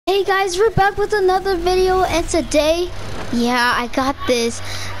Hey guys, we're back with another video, and today, yeah, I got this,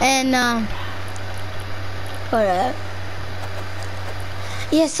 and hold up.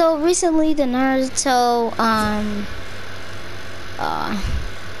 Yeah, so recently the Naruto,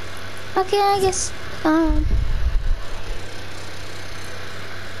 okay, I guess,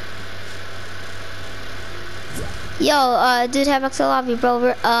 yo, dude, have Axel lobby,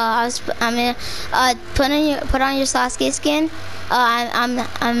 bro. Put on your Sasuke skin.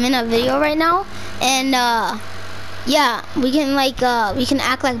 I'm in a video right now, and yeah, we can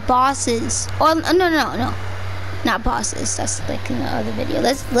act like bosses. Or no, not bosses. That's like in the other video.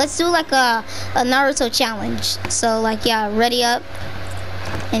 Let's do like a Naruto challenge. So like, yeah, ready up,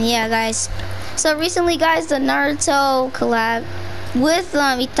 and yeah, guys. So recently, guys, the Naruto collab with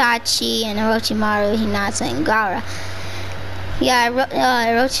Itachi and Orochimaru, Hinata, and Gaara. Yeah,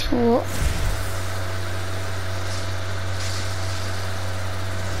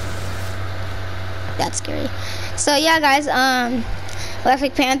 that's scary. So yeah, guys,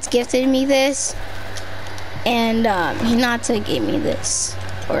 Electric Pants gifted me this, and Hinata gave me this,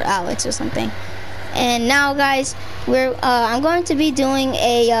 or Alex or something. And now, guys, I'm going to be doing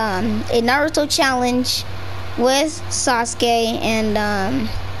a Naruto challenge with Sasuke, and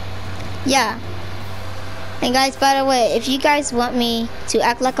yeah. And guys, by the way, if you guys want me to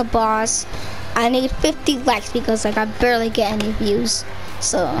act like a boss, I need 50 likes because like I barely get any views.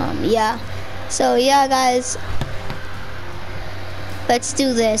 So yeah. So yeah, guys, let's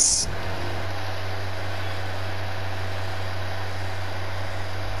do this.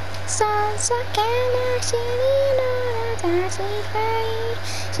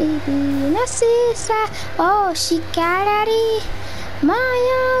 Oh, she got it.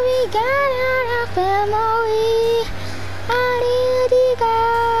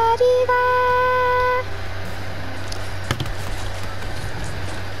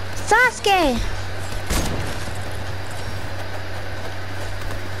 Sasuke.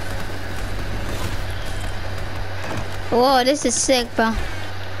 Whoa, this is sick, bro.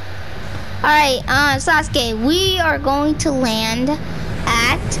 Alright, Sasuke, we are going to land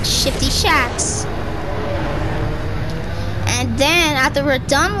at Shifty Shacks. And then after we're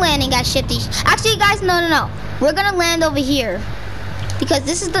done landing at Shifty, actually guys, no. We're gonna land over here because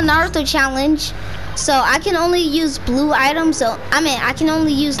this is the Naruto challenge. So I can only use blue items. So I can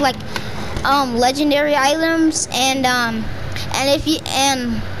only use like legendary items, and if you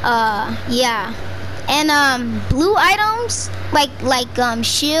yeah, and blue items like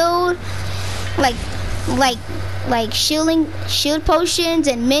shield, like shield potions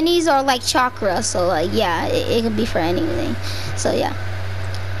and minis are like chakra. So like, yeah, it could be for anything. So yeah,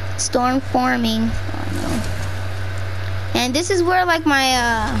 storm forming. Oh no. And this is where like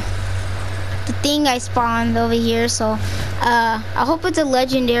my the thing I spawned over here. So I hope it's a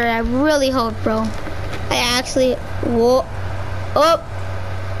legendary. I really hope, bro. I actually whoop.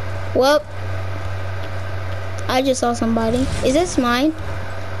 I just saw somebody. Is this mine?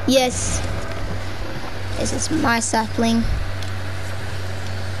 Yes. This is my sapling.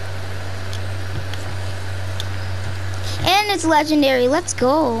 And it's legendary. Let's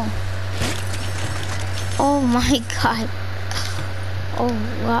go. Oh my god. Oh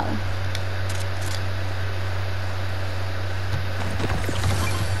wow.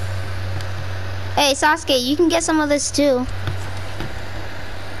 Hey Sasuke, you can get some of this too.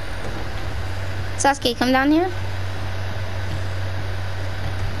 Sasuke, come down here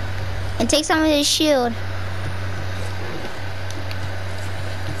and take some of this shield.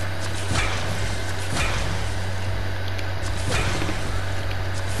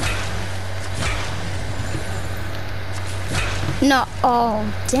 No, oh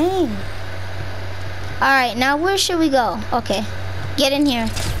dang. Alright, now where should we go? Okay, get in here.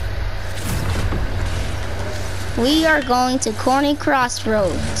 We are going to Corny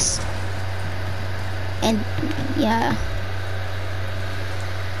Crossroads. And yeah.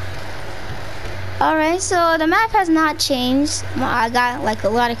 Alright, so the map has not changed. I got like a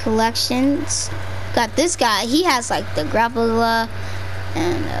lot of collections. Got this guy, he has like the Grappler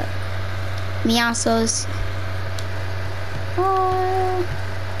and Miasos. Oh,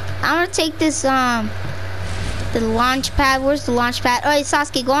 I'm gonna take this the launch pad. Where's the launch pad? Alright,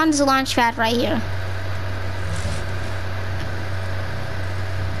 Sasuke, go on this launch pad right here.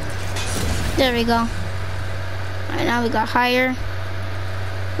 There we go. Alright, now we got higher.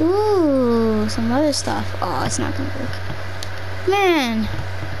 Ooh, some other stuff. Oh, it's not gonna work. Man,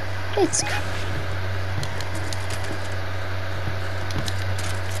 it's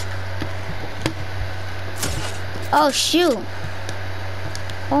oh shoot.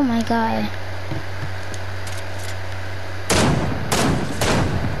 Oh my god.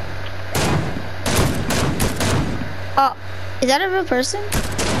 Oh, is that a real person?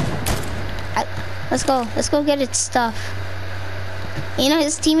 Let's go. Let's go get its stuff. You know,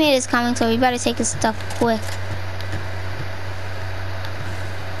 his teammate is coming, so we better take his stuff quick.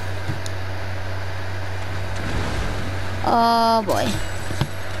 Oh boy.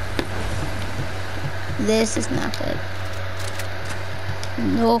 This is not good.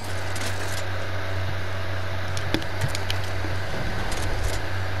 No.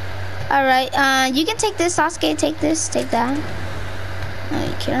 Alright, you can take this, Sasuke. Take this, take that. Oh,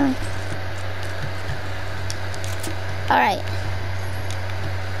 you care. Alright.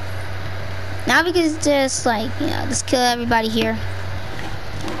 Now we can just, like, you know, just kill everybody here.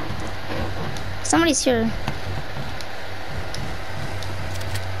 Somebody's here.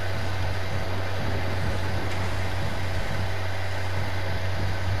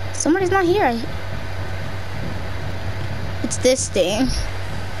 Somebody's not here. It's this thing.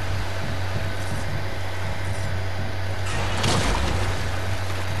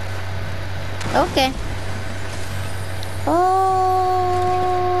 Okay.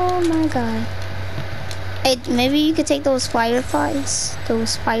 Oh my god. Hey, maybe you could take those fireflies.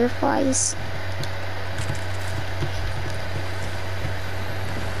 Those fireflies.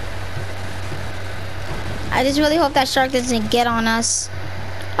 I just really hope that shark doesn't get on us.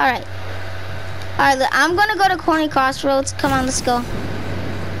 Alright. Alright, I'm gonna go to Corny Crossroads. Come on, let's go.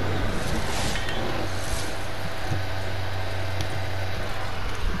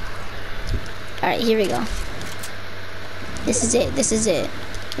 Alright, here we go. This is it. This is it.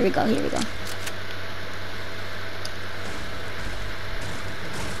 Here we go. Here we go.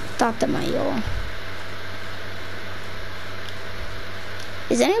 Tatamayo.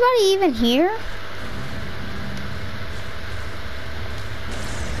 Is anybody even here?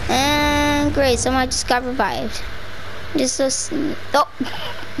 And great, someone just got revived. Just so oh,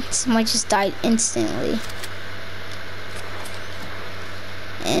 someone just died instantly.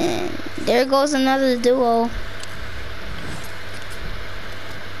 And there goes another duo.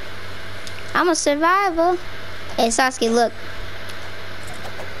 I'm a survivor. Hey Sasuke, look.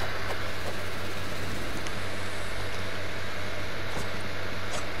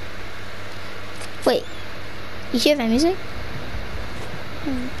 Wait, you hear that music?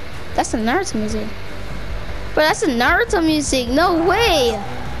 That's the Naruto music. Bro, that's the Naruto music. No way.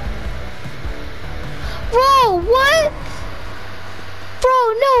 Bro, what?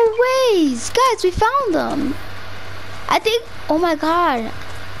 Bro, no ways. Guys, we found them. I think, oh my god.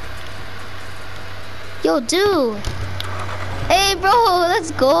 Yo, dude. Hey, bro,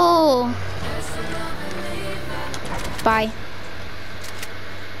 let's go. Bye.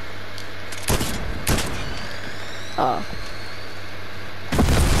 Oh.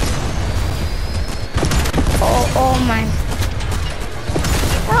 Oh my.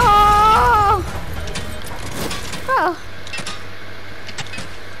 Oh. Oh.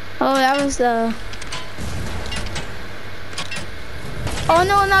 Oh, that was the. Oh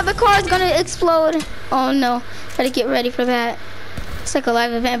no, now the car is gonna explode. Oh no, gotta get ready for that. It's like a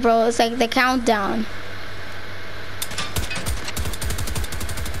live event, bro. It's like the countdown.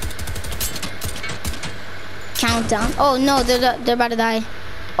 Countdown. Oh no, they're about to die.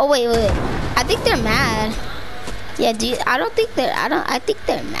 Oh wait. I think they're mad. Yeah, dude. I think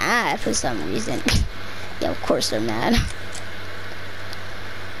they're mad for some reason. Yeah, of course they're mad.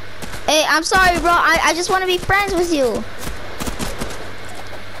 Hey, I'm sorry, bro. I just want to be friends with you.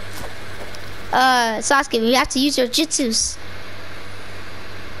 Sasuke, we have to use your jutsus.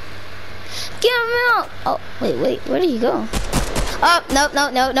 Get him out. Oh, wait. Where did he go? Oh, no.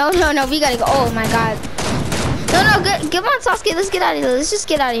 We gotta go. Oh my god. No, come on, Sasuke. Let's get out of here. Let's just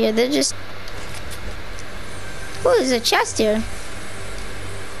get out of here. They're just. Oh, there's a chest here.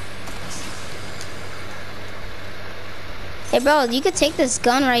 Hey, bro, you could take this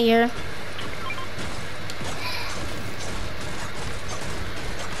gun right here.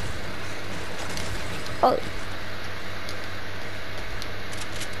 Oh.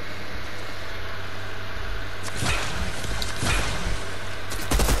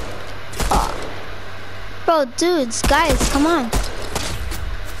 Oh. Bro, dudes, guys, come on.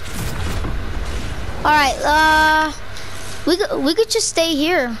 Alright, we could just stay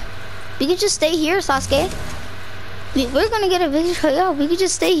here. We could just stay here, Sasuke. We're gonna get a victory. Yeah, we could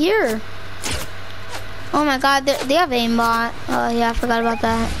just stay here. Oh my god, they have aimbot. Oh yeah, I forgot about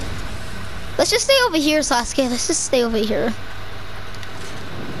that. Let's just stay over here, Sasuke. Let's just stay over here.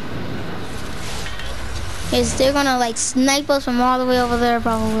 Because they're gonna like snipe us from all the way over there,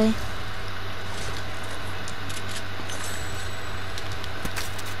 probably.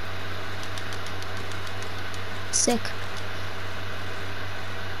 Sick.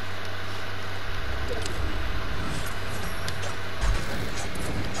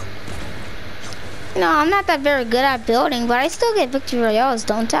 No, I'm not that very good at building, but I still get victory royales,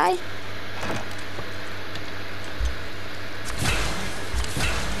 don't I?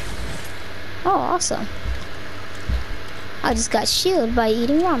 Oh, awesome. I just got shielded by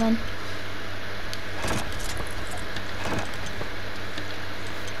eating ramen.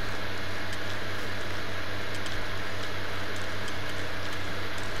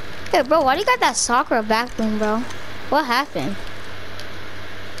 Hey, bro, why do you got that Sakura back bling, bro? What happened?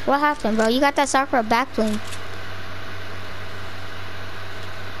 What happened, bro? You got that Sakura back bling.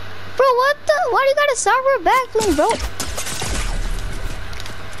 Bro, what the? Why do you got a Sakura back bling, bro?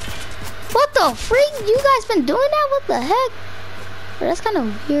 What the freak? You guys been doing that? What the heck? Bro, that's kind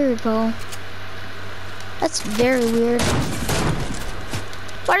of weird, bro. That's very weird.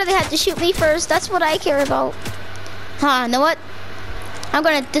 Why do they have to shoot me first? That's what I care about. Huh, you know what? I'm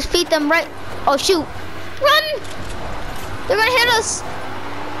gonna defeat them right. Oh, shoot. Run! They're gonna hit us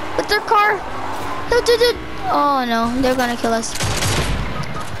with their car. Oh, no. They're gonna kill us.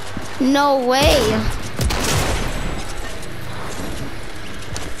 No way.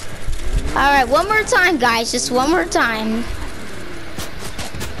 Alright, one more time, guys. Just one more time.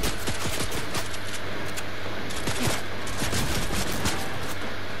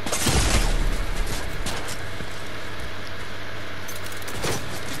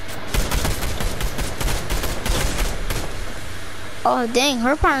 Oh, dang.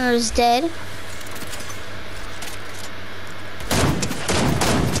 Her partner is dead.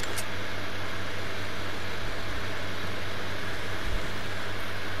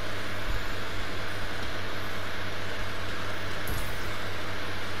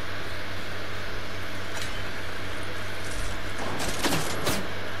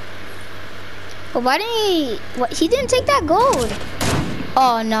 But why didn't he? What? He didn't take that gold.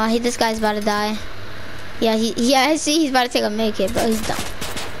 Oh no, this guy's about to die. Yeah, I see he's about to take a make it, but he's done.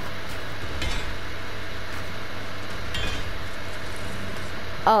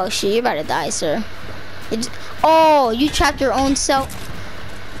 Oh shit, you're about to die, sir. Oh, you trapped your own self.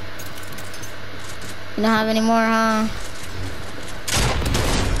 You don't have any more, huh?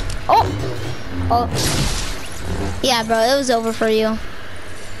 Oh. Yeah, bro, it was over for you.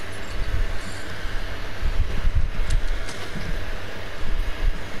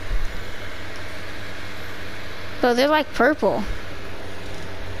 Bro, they're like purple.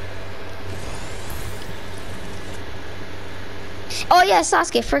 Oh yeah,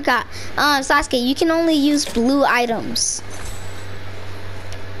 Sasuke, forgot. Sasuke, you can only use blue items.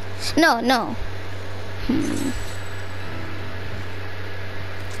 No.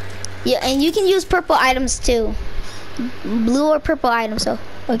 Yeah, and you can use purple items too. Blue or purple items, so.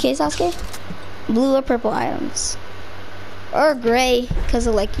 Okay, Sasuke? Blue or purple items. Or gray, because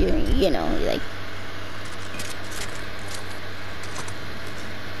of like your, you know, like.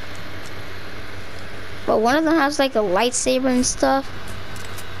 But one of them has like a lightsaber and stuff.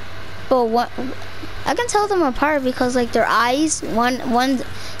 But what I can tell them apart because like their eyes, one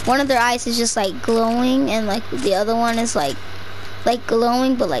of their eyes is just like glowing, and like the other one is like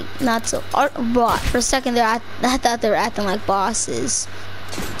glowing, but like not so. Bro, for a second there, I thought they were acting like bosses.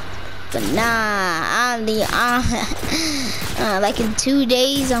 But nah, I'm the like in 2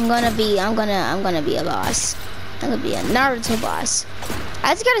 days I'm gonna be a boss. I'm gonna be a Naruto boss.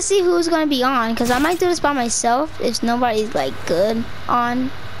 I just gotta see who's gonna be on, cause I might do this by myself if nobody's like good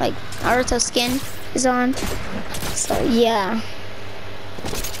on, like Naruto skin is on. So yeah.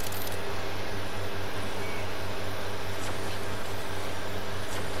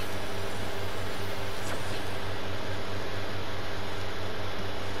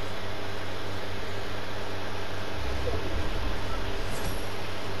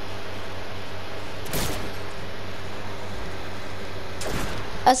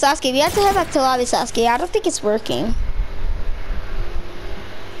 Sasuke, we have to head back to lobby, Sasuke. I don't think it's working.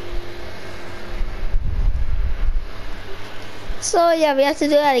 So yeah, we have to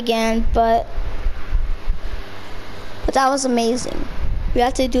do that again, but that was amazing. We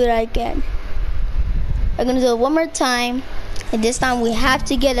have to do that again. We're gonna do it one more time, and this time we have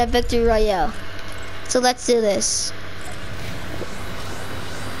to get a victory royale. So let's do this.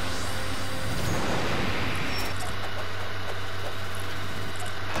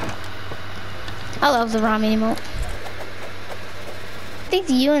 I love the ramen emote. I think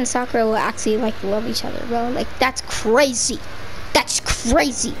you and Sakura will actually like love each other, bro. Like that's crazy. That's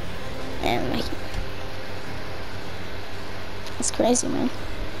crazy. And like, it's crazy, man.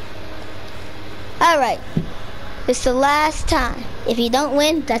 All right, it's the last time. If you don't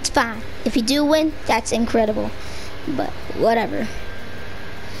win, that's fine. If you do win, that's incredible. But whatever.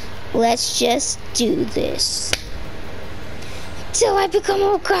 Let's just do this. till I become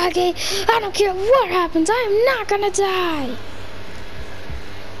Hokage. I don't care what happens. I am not gonna die.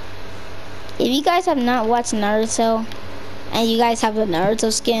 If you guys have not watched Naruto, and you guys have the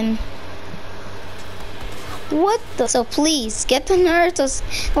Naruto skin, what the? So please get the Naruto.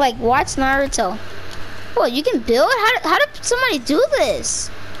 Like, watch Naruto. Bro, you can build? How did somebody do this?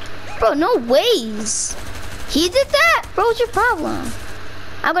 Bro, no ways. He did that? Bro, what's your problem?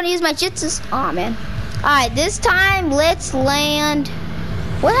 I'm gonna use my jutsus. Aw, man. Alright, this time, let's land.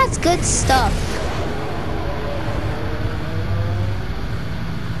 What has good stuff?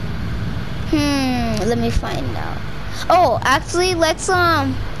 Let me find out. Oh, actually, let's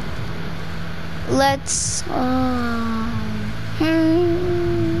land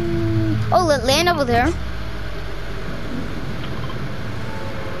over there.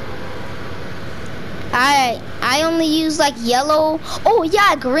 I only use like yellow. Oh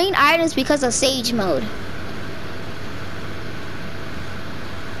yeah, green items because of Sage mode.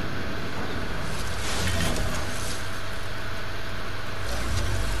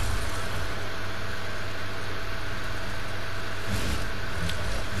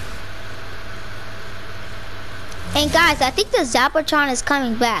 And guys, I think the Zapatron is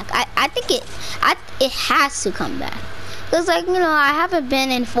coming back. I think it has to come back. Cause like, you know, I haven't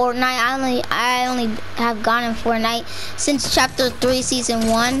been in Fortnite. I only have gone in Fortnite since chapter 3 season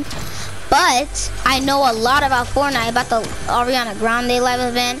 1. But I know a lot about Fortnite, about the Ariana Grande live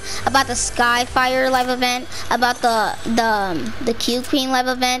event, about the Skyfire live event, about the Q Queen live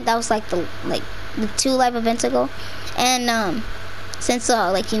event. That was like the 2 live events ago. And since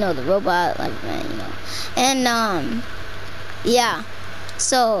like, you know, the robot live event, you know. And yeah.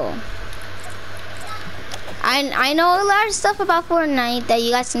 So I know a lot of stuff about Fortnite that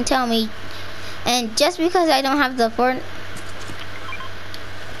you guys can tell me, and just because I don't have the Fortnite.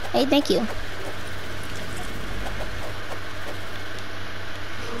 Hey, thank you.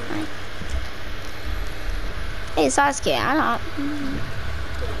 Hey, Sasuke,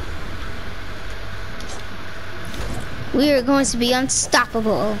 we are going to be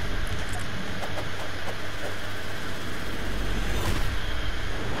unstoppable.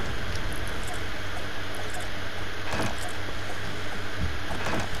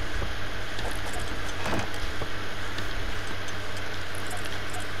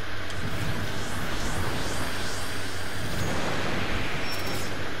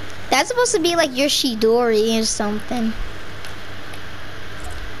 That's supposed to be like your Shidori or something.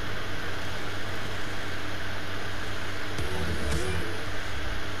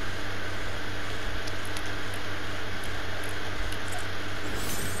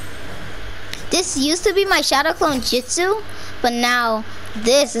 This used to be my Shadow Clone Jutsu, but now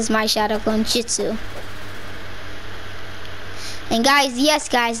this is my Shadow Clone Jutsu. And guys, yes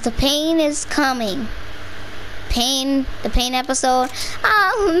guys, the pain is coming. The pain episode.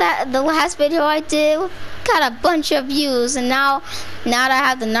 The last video I did got a bunch of views, and now that I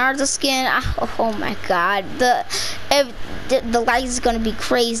have the Naruto skin, oh my god, the likes is gonna be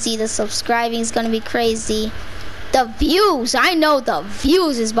crazy, the subscribing is gonna be crazy, the views, I know the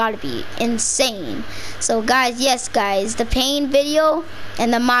views is about to be insane. So guys, yes guys, the pain video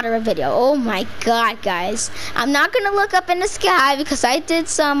and the Madara video, oh my god guys, I'm not gonna look up in the sky because I did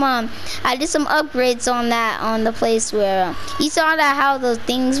some upgrades on the place where you saw that how those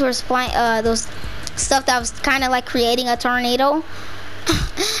things were flying, those stuff that was kind of like creating a tornado.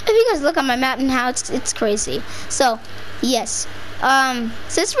 If you guys look on my map now, it's crazy. So yes,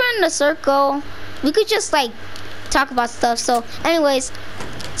 since we're in the circle, we could just like talk about stuff. So anyways,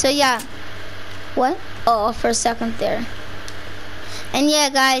 so yeah, what? Oh, for a second there. And yeah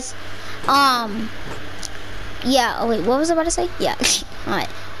guys, yeah, oh wait, what was I about to say? Yeah. Alright,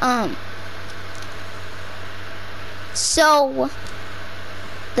 so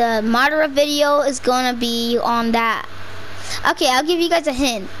the Madara video is gonna be on that. Okay, I'll give you guys a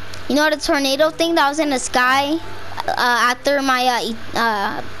hint. You know the tornado thing that was in the sky after my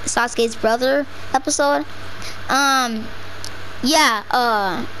Sasuke's brother episode? Yeah,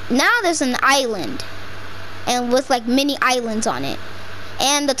 now there's an island, and with like mini islands on it,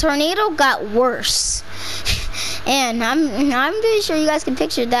 and the tornado got worse. And I'm pretty sure you guys can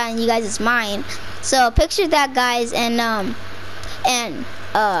picture that in you guys' mind. So picture that guys, and I'm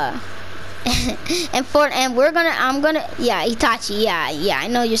gonna yeah, Itachi, yeah, I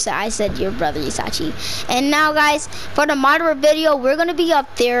know I said your brother Itachi. And now guys, for the Madara video, we're gonna be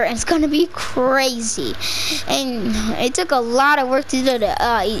up there and it's gonna be crazy. And it took a lot of work to do the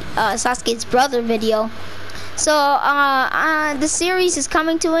Sasuke's brother video. So the series is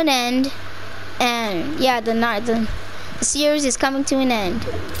coming to an end, and yeah, the series is coming to an end.